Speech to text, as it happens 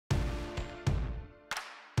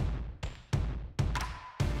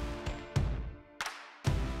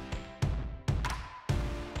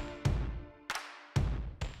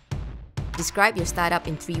Describe your startup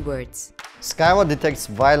in 3 words. Scylla detects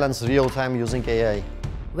violence real-time using AI.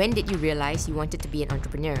 When did you realize you wanted to be an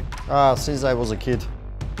entrepreneur? Since I was a kid.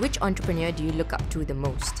 Which entrepreneur do you look up to the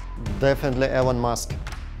most? Definitely Elon Musk.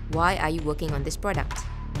 Why are you working on this product?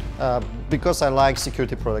 Because I like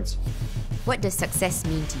security products. What does success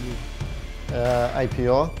mean to you?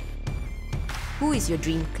 IPO. Who is your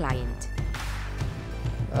dream client?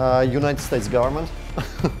 United States government.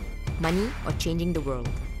 Money or changing the world?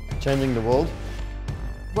 Changing the world.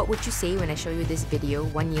 What would you say when I show you this video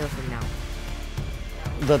 1 year from now?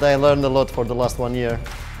 That I learned a lot for the last 1 year.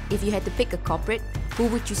 If you had to pick a corporate, who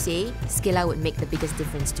would you say Scylla would make the biggest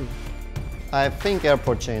difference to? I think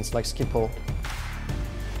airport chains like Schiphol.